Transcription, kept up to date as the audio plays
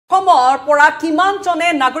অসমৰ পৰা কিমানজনে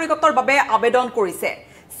নাগৰিকত্বৰ বাবে আবেদন কৰিছে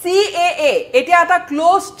CAA এতিয়া এটা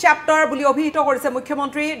ক্লোজ চ্যাপ্টাৰ বুলি অভিহিত কৰিছে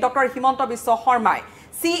মুখ্যমন্ত্ৰী ডক্টৰ হিমন্ত বিশ্ব শৰ্মাই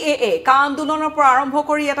CAA কা আন্দোলনৰ পৰা আৰম্ভ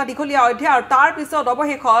কৰি এটা দীঘলীয়া অধ্যায় আৰু তাৰ পিছত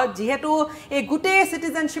অৱশেষত যেহেতু এই গুটে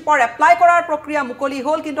সিটিজেনশিপৰ এপ্লাই কৰাৰ প্ৰক্ৰিয়া মুকলি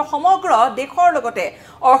হ'ল কিন্তু সমগ্ৰ দেশৰ লগতে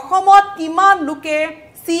অসমত কিমান লোকে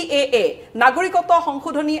CAA নাগৰিকত্ব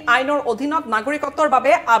সংশোধনী আইনৰ অধীনত নাগৰিকত্বৰ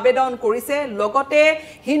বাবে আবেদন কৰিছে লগতে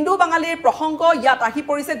হিন্দু বাঙালীৰ প্ৰসংগ ইয়াত আহি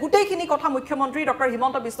পৰিছে গুটেইখিনি কথা মুখ্যমন্ত্ৰী ডক্টৰ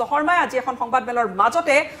হিমন্ত বিশ্ব শৰ্মাই আজি এখন সংবাদমেলৰ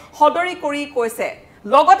মাজতে সদৰি কৰি কৈছে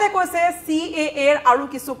লগতে কৈছে CAA ৰ আৰু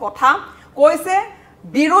কিছু কথা কৈছে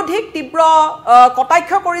বিৰোধীক তীব্ৰ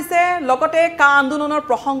কটাক্ষ কৰিছে লগতে কা আন্দোলনৰ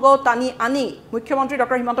প্ৰসংগ টানি আনি মুখ্যমন্ত্ৰী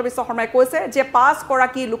ডক্টৰ হিমন্ত বিশ্ব শৰ্মাই কৈছে যে 5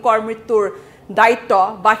 গৰাকী লোকৰ মৃত্যুৰ দায়িত্ব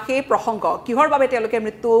বা সেই প্ৰসংগ কিহৰ বাবে তেওঁলোকে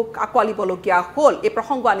মৃত্যু আকোৱালিবলগীয়া হ'ল এই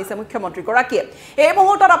প্ৰসংগ আনিছে মুখ্যমন্ত্ৰী গৰাকীয়ে এই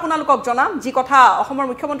মুহূৰ্তত আপোনালোকক জনাম যি কথা অসমৰ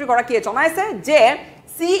মুখ্যমন্ত্ৰী গৰাকীয়ে জনাইছে যে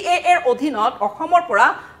CAA ৰ অধীনত অসমৰ পৰা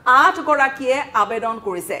 8 গৰাকীয়ে আবেদন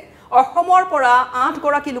কৰিছে অসমৰ পৰা 8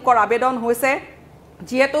 গৰাকী লোকৰ আবেদন হৈছে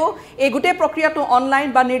যেহেতু এই গুটে প্ৰক্ৰিয়াটো অনলাইন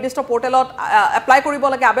বা নিৰ্দিষ্ট পোৰ্টেলত এপ্লাই কৰিব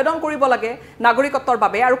লাগে আবেদন কৰিব লাগে নাগৰিকত্বৰ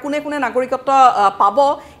বাবে আৰু কোনে কোনে নাগৰিকত্ব পাব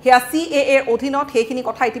হেয়া CAA ৰ অধীনত হেখিনি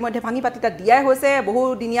কথা ইতিমধ্যে ভাঙি পাতিটা দিয়াই হৈছে বহু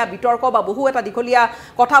দিনীয়া বিতৰ্ক বা বহু এটা দীঘলীয়া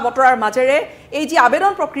কথা বতৰাৰ মাজেৰে এই যে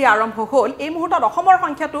আবেদন প্ৰক্ৰিয়া আৰম্ভ হ'ল এই মুহূৰ্তত অসমৰ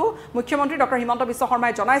সংখ্যাটো মুখ্যমন্ত্ৰী ডক্টৰ হিমন্ত বিশ্ব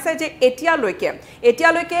শৰ্মাই জনাইছে যে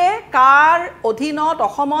এতিয়ালৈকে কাৰ অধীনত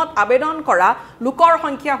অসমত আবেদন কৰা লোকৰ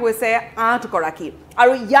সংখ্যা হৈছে 8 গৰাকী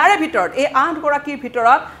আৰু ইয়াৰে ভিতৰত এই 8 গৰাকীৰ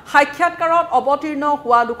ভিতৰত সাক্ষাৎকাৰত অৱতীৰ্ণ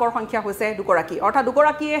হোৱা লোকৰ সংখ্যা হৈছে 2 গৰাকী অৰ্থাৎ 2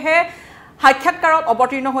 গৰাকীয়েহে সাক্ষাৎকাৰত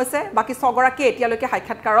অৱতীৰ্ণ হৈছে বাকি 6 গৰাকী এতিয়ালৈকে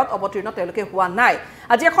সাক্ষাৎকাৰত অৱতীৰ্ণ তেওঁলোকে হোৱা নাই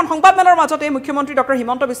আজি এখন সংবাদমেলৰ মাজতে মুখ্যমন্ত্ৰী ডক্টৰ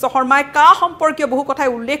হিমন্ত বিশ্ব শৰ্মাই কা সম্পৰ্কীয় বহু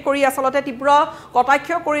কথাই উল্লেখ কৰি আসলতে তীব্ৰ কটাক্ষ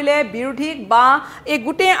কৰিলে বিৰোধীক বা এই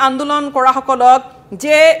গুটে আন্দোলন কৰা সকলক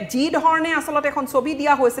যে যি ধৰণে আসলতে এখন ছবি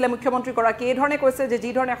দিয়া হৈছিল মুখ্যমন্ত্ৰী গৰাকী এই ধৰণে কৈছে যে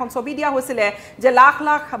যি ধৰণে এখন ছবি দিয়া হৈছিল যে লাখ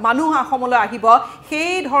লাখ মানুহ অসমলৈ আহিব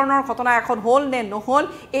সেই ধৰণৰ ঘটনা এখন হ'ল নে নহল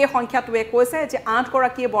এই সংখ্যাটোৱে কৈছে যে 8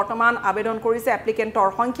 গৰাকীয়ে বৰ্তমান আবেদন কৰিছে এপ্লিকেন্টৰ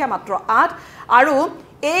সংখ্যা মাত্ৰ 8 আৰু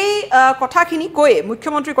এই কথাখিনি কৈ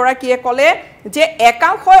মুখ্যমন্ত্ৰী গৰাকীয়ে ক'লে যে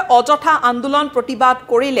একাংশই অযথা আন্দোলন প্ৰতিবাদ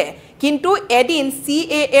কৰিলে কিন্তু এদিন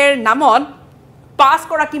CAA ৰ নামত 5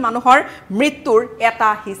 গৰাকী মানুহৰ মৃত্যুৰ এটা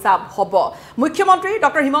হিসাব হ'ব মুখ্যমন্ত্ৰী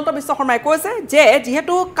ডক্টৰ হিমন্ত বিশ্ব শৰ্মাই কৈছে যে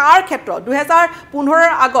যেহেতু কাৰ ক্ষেত্ৰত 2015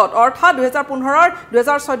 ৰ আগত অৰ্থাৎ 2015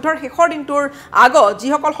 2014 ৰ শেষৰ দিনটোৰ আগত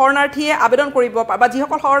যিসকল শৰণাৰ্থীয়ে আবেদন কৰিব বা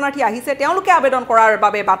যিসকল শৰণাৰ্থী আহিছে তেওঁলোকে আবেদন কৰাৰ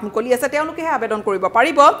বাবে বাট মুকলি আছে তেওঁলোকেহে আবেদন কৰিব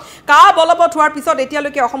পাৰিব কা বলবৎ হোৱাৰ পিছত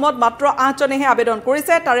এতিয়ালৈকে অসমত মাত্ৰ 8 জনেহে আবেদন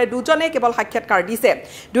কৰিছে তাৰে 2 জনে কেৱল সাক্ষাৎকাৰ দিছে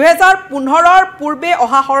 2015 ৰ পূৰ্বে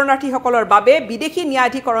অহা শৰণাৰ্থীসকলৰ বাবে বিদেশী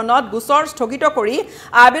ন্যায়াধিকৰণত গোচৰ স্থগিত কৰি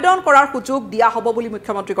আবেদন কৰাৰ সুযোগ দিয়া হ'ব বুলি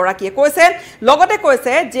মুখ্যমন্ত্ৰী গৰাকীয়ে কৈছে লগতে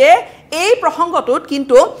কৈছে যে এই প্ৰসংগটোত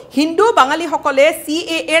কিন্তু হিন্দু বাঙালী সকলে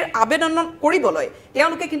CAA ৰ আবেদন কৰিবলৈ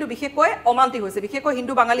তেওঁলোকে কিন্তু বিশেষকৈ অমান্তি হৈছে বিশেষকৈ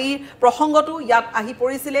হিন্দু বাঙালীৰ প্ৰসংগটো ইয়াত আহি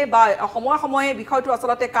পৰিছিল বা সময়ে বিষয়টো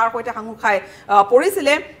আসলতে কাৰ হৈতে হাঙু খাই পৰিছিল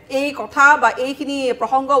এই কথা বা এইখিনি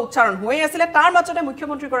প্ৰসংগ উচ্চাৰণ হৈ আছিল তাৰ মাজতে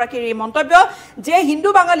মুখ্যমন্ত্ৰী গৰাকীৰ এই মন্তব্য যে হিন্দু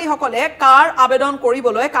বাঙালী সকলে কাৰ আবেদন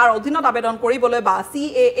কৰিবলৈ কাৰ অধীনত আবেদন কৰিবলৈ বা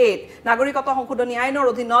CAA নাগৰিকত্ব সংশোধনী আইনৰ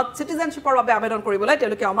অধীনত সিটিজেনশিপৰ বাবে আবেদন কৰিবলৈ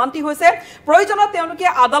তেওঁলোকে অমান্তি হৈছে প্ৰয়োজনত তেওঁলোকে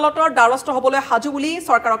আদালতৰ দ্বাৰস্থ হ'বলৈ হাজু বুলি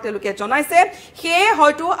চৰকাৰক তেওঁলোকে জনাইছে সেই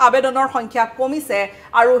হয়তো আবেদনৰ সংখ্যা কমিছে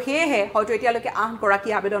আৰু হেহে হয়তো এতিয়ালৈকে 8 গৰাকী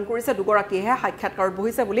আবেদন কৰিছে 2 গৰাকীহে সাক্ষাৎকাৰত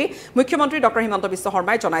বহিছে বুলি মুখ্যমন্ত্ৰী ডক্টৰ হিমন্ত বিশ্ব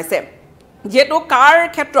শৰ্মাই জনাইছে যেহেতু কাৰ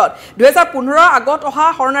ক্ষেত্ৰত 2015 আগত অহা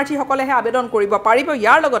শৰণাৰ্থীসকলেহে আবেদন কৰিব পাৰিব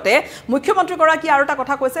ইয়াৰ লগতে মুখ্যমন্ত্ৰী গৰাকী আৰু এটা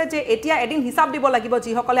কথা কৈছে যে এতিয়া এদিন হিচাপ দিব লাগিব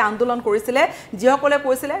যিসকলে আন্দোলন কৰিছিল যিসকলে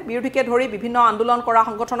কৈছিল বিৰোধীকে ধৰি বিভিন্ন আন্দোলন কৰা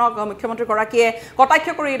সংগঠনক মুখ্যমন্ত্ৰী গৰাকীয়ে কটাক্ষ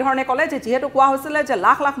কৰি এই ধৰণে ক'লে যে যেহেতু কোৱা হৈছিল যে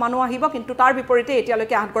লাখ লাখ মানুহ আহিব কিন্তু তাৰ বিপৰীতে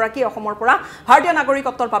এতিয়ালৈকে 8 গৰাকী অসমৰ পৰা ভাৰতীয়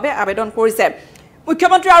নাগৰিকত্বৰ বাবে আবেদন কৰিছে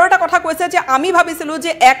মুখ্যমন্ত্ৰী আৰু এটা কথা কৈছে যে আমি ভাবিছিলো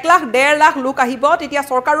যে 1 লাখ 1.5 লাখ লোক আহিব তেতিয়া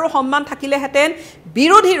চৰকাৰৰ সন্মান থাকিলেহেতেন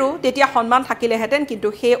বিৰোধীৰো তেতিয়া সন্মান থাকিলেহেতেন কিন্তু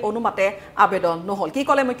সেই অনুমতে আবেদন নহল কি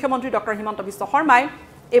ক'লে মুখ্যমন্ত্ৰী ডক্টৰ হিমন্ত বিশ্ব শৰ্মাই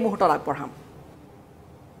এই মুহূৰ্তত আগবঢ়াম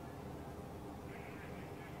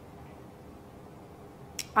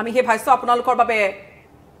আমি সেই ভাষ্য আপোনালোকৰ বাবে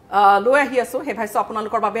লৈ আহি আছো সেই ভাষ্য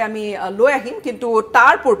আপোনালোকৰ বাবে আমি লৈ আহিম কিন্তু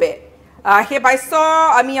তাৰ পূৰ্বে হে ভাষ্য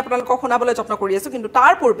আমি আপোনালোকক শুনাবলৈ যত্ন কৰি আছো কিন্তু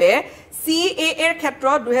তাৰ পূৰ্বে CAA ৰ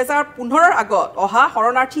ক্ষেত্ৰত 2015 ৰ আগত অহা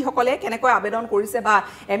শৰণাৰ্থীসকলে কেনেকৈ আবেদন কৰিছে বা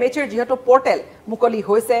MH ৰ যেহেতু পোৰ্টেল মুকলি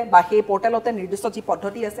হৈছে বা সেই পোৰ্টেলতে নিৰ্দিষ্ট যি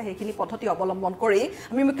পদ্ধতি আছে সেইখিনি পদ্ধতি অৱলম্বন কৰি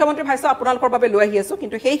আমি মুখ্যমন্ত্ৰী ভাষ্য আপোনালোকৰ বাবে লৈ আহি আছো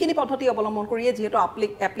কিন্তু সেইখিনি পদ্ধতি অৱলম্বন কৰি যেহেতু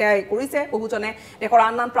এপ্লাই কৰিছে বহুজনে দেশৰ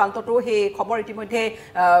আন প্ৰান্তটো সেই খবৰ ইতিমধ্যে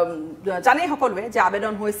জানে সকলোৱে যে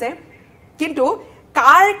আবেদন হৈছে কিন্তু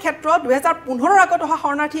কাৰ ক্ষেত্ৰত 2015 আগত অহা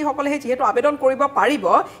শৰণাৰ্থীসকলে যেহেতু আবেদন কৰিব পাৰিব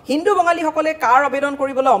হিন্দু বঙালীসকলে কাৰ আবেদন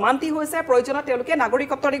কৰিবলৈ অমান্তি হৈছে প্ৰয়োজনত তেওঁলোকে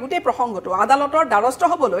নাগৰিকত্বৰ গোটেই প্ৰসংগটো আদালতৰ দ্বাৰস্থ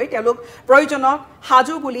হ'বলৈ তেওঁলোক প্ৰয়োজনত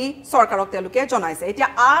হাজু বুলি চৰকাৰক তেওঁলোকে জনাইছে এতিয়া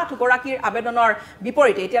 8 গৰাকীৰ আবেদনৰ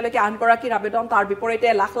বিপৰীতে এতিয়ালৈকে 8 গৰাকীৰ আবেদন তাৰ বিপৰীতে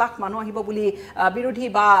লাখ লাখ মানুহ আহিব বুলি বিৰোধী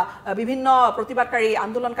বা বিভিন্ন প্ৰতিবাদকাৰী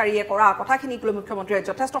আন্দোলনকাৰীয়ে কৰা কথাখিনিক লৈ মুখ্যমন্ত্ৰীয়ে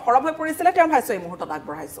যথেষ্ট সৰব হৈ পৰিছিল তেওঁ ভাষ্য এই মুহূৰ্তত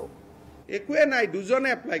আগবঢ়াইছো একোৱে নাই দুজনে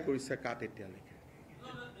এপ্লাই কৰিছে কাট এতিয়ালৈকে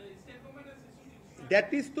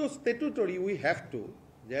That is to statutory. We have to.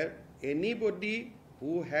 That anybody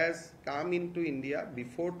who has come into India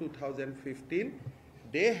before 2015,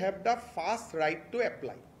 they have the first right to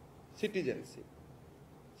apply citizenship.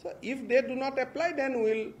 So if they do not apply, then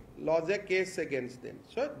we'll lodge a case against them.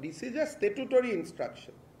 So this is a statutory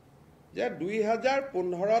instruction. That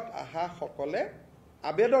 2015 aha সকলে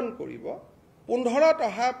আবেদন কৰিব 15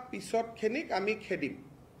 aha পিছত খেনিক আমি খেদিম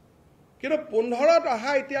কিন্তু 15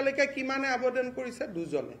 অহা এতিয়ালৈকে কিমানে আবেদন কৰিছে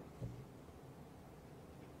দুজনে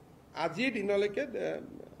আজি দিনলৈকে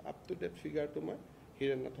আপ টু ডেট ফিগাৰটো মই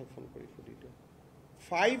হিৰেনাথক ফোন কৰি সুধিলো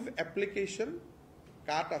 5 এপ্লিকেশন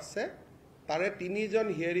কাট আছে তাৰে 3 জন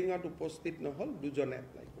হিয়াৰিংত উপস্থিত নহল দুজনে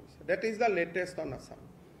এপ্লাই কৰিছে that is the latest on Assam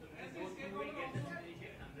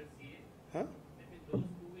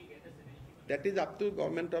that is up to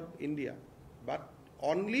government of India but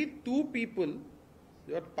only 2 people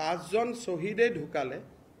যত 5 জন শহীদে ঢুকালে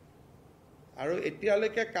আৰু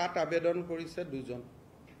এতিয়ালৈকে কাট আবেদন কৰিছে দুজন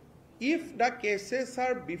if the cases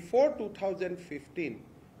are before 2015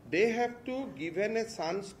 they have to given a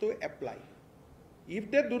chance to apply if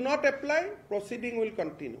they do not apply proceeding will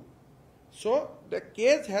continue so the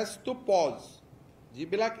case has to pause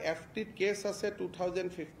jibilak ft case ase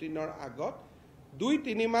 2015 or agot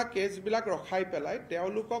 2-3 মাহ case বিলাক ৰখাই পেলাই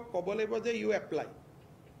তেওঁলোকক কবলৈব যে you apply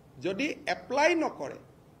যদি apply নকৰে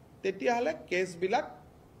তেতিয়াহলে case বিলাক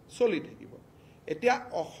চলি থাকিব এতিয়া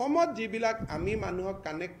অসমত যিবিলাক আমি মানুহক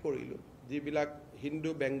কানেক্ট কৰিলো যিবিলাক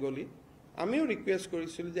হিন্দু বেংগলী আমিও ৰিকুৱেষ্ট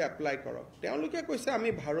কৰিছিল যে এপ্লাই কৰক তেওঁলোকে কৈছে আমি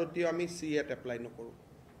ভাৰতীয় আমি সিএট এপ্লাই নকৰো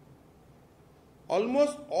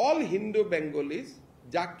অলমোস্ট অল হিন্দু বেংগলীজ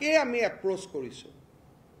যাকে আমি এপ্ৰোচ কৰিছো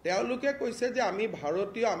তেওঁলোকে কৈছে যে আমি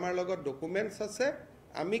ভাৰতীয় আমাৰ লগত ডকুমেন্টছ আছে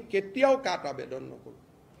আমি কেতিয়াও কাট আবেদন নকৰো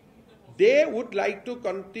they would like to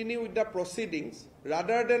continue with the proceedings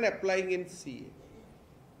rather than applying in CA.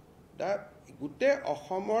 That gute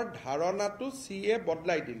অসমৰ ধাৰণাটো CA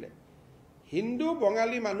বদলাই দিলে হিন্দু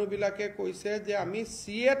বঙালী মানুহবিলাকে কৈছে যে আমি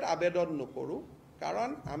CA ত আবেদন নকৰো কাৰণ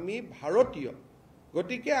আমি ভাৰতীয়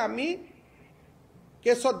গতিকে আমি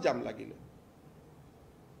কেছত যাম লাগিলে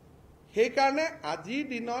সেই কাৰণে আজি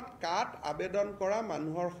দিনত কাট আবেদন কৰা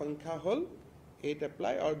মানুহৰ সংখ্যা হল 8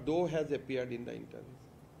 apply or though has appeared in the interview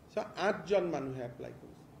so 8 জন মানুহে এপ্লাই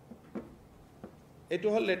কৰিছে এটো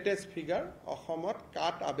হল লেটেষ্ট ফিগাৰ অসমত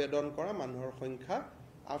কাট আবেদন কৰা মানুহৰ সংখ্যা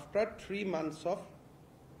আফটাৰ 3 months of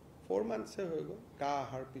 4 months হৈ গ'ল কা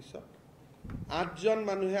আহাৰ পিছত 8 জন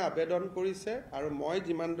মানুহে আবেদন কৰিছে আৰু মই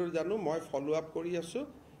যিমান দূৰ জানো মই ফলো আপ কৰি আছো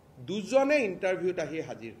দুজনে ইন্টাৰভিউত আহি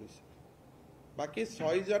হাজিৰ হৈছে বাকি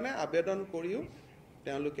 6 জনে আবেদন কৰিও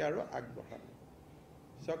তেওঁলোকে আৰু আগবঢ়ালে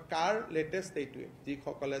সো কাৰ লেটেষ্ট এইটোৱে যি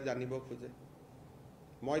সকলে জানিব খোজে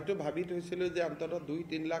মইতো ভাবি থৈছিলো যে অন্তত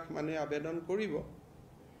 2-3 লাখ মানুহে আবেদন কৰিব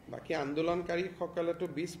বাকি আন্দোলনকাৰী সকলেতো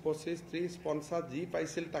 20 25 30 50 জি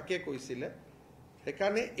পাইছিল তাকে কৈছিলে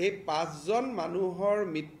সেইকাৰণে এই 5 জন মানুহৰ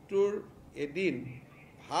মৃত্যুৰ এদিন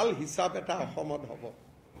ভাল হিচাপ এটা অসমত হ'ব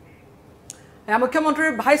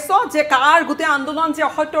মুখ্যমন্ত্ৰীৰ ভাষ্য যে কাৰ গোটেই আন্দোলন যে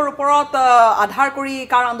অসত্যৰ ওপৰত আধাৰ কৰি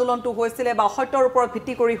কাৰ আন্দোলনটো হৈছিল বা অসত্যৰ ওপৰত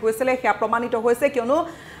ভিত্তি কৰি হৈছিল সেয়া প্ৰমাণিত হৈছে কিয়নো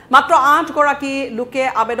মাত্ৰ 8 গৰাকী লোকে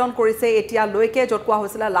আবেদন কৰিছে এতিয়া লৈকে যত কোৱা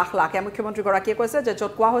হৈছিল লাখ লাখ মুখ্যমন্ত্ৰী গৰাকীয়ে কৈছে যে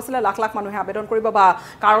যত কোৱা হৈছিল লাখ লাখ মানুহে আবেদন কৰিব বা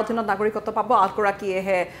কাৰ অধীনত নাগৰিকত্ব পাব 8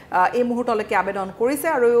 গৰাকীয়েহে এই মুহূৰ্তলৈকে আবেদন কৰিছে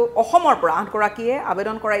আৰু অসমৰ পৰা 8 গৰাকীয়ে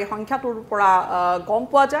আবেদন কৰা এই সংখ্যাটোৰ পৰা গম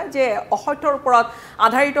পোৱা যায় যে অসত্যৰ ওপৰত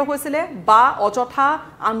আধাৰিত হৈছিল বা অযথা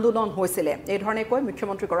আন্দোলন হৈছিল এই ধৰণে কৈ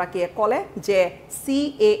মুখ্যমন্ত্ৰী গৰাকীয়ে ক'লে যে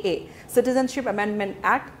CAA Citizenship Amendment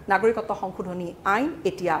Act নাগৰিকত্ব সংশোধনী আইন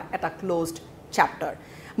এতিয়া এটা ক্লোজড চ্যাপ্টাৰ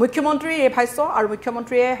মুখ্যমন্ত্ৰী এই ভাষ্য আৰু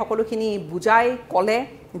মুখ্যমন্ত্ৰীয়ে সকলোখিনি বুজাই ক'লে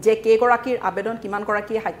যে কেগৰাকীৰ আবেদন কিমান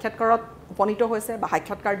গৰাকী সাক্ষাৎকাৰত উপনীত হৈছে বা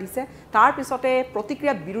সাক্ষাৎকাৰ দিছে তাৰ পিছতে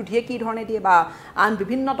প্ৰতিক্ৰিয়া বিৰোধীয়ে কি ধৰণে দিয়ে বা আন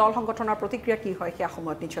বিভিন্ন দল সংগঠনৰ প্ৰতিক্ৰিয়া কি হয় সেয়া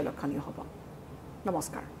সময়ত নিশ্চয় লক্ষণীয় হ'ব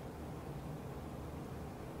নমস্কাৰ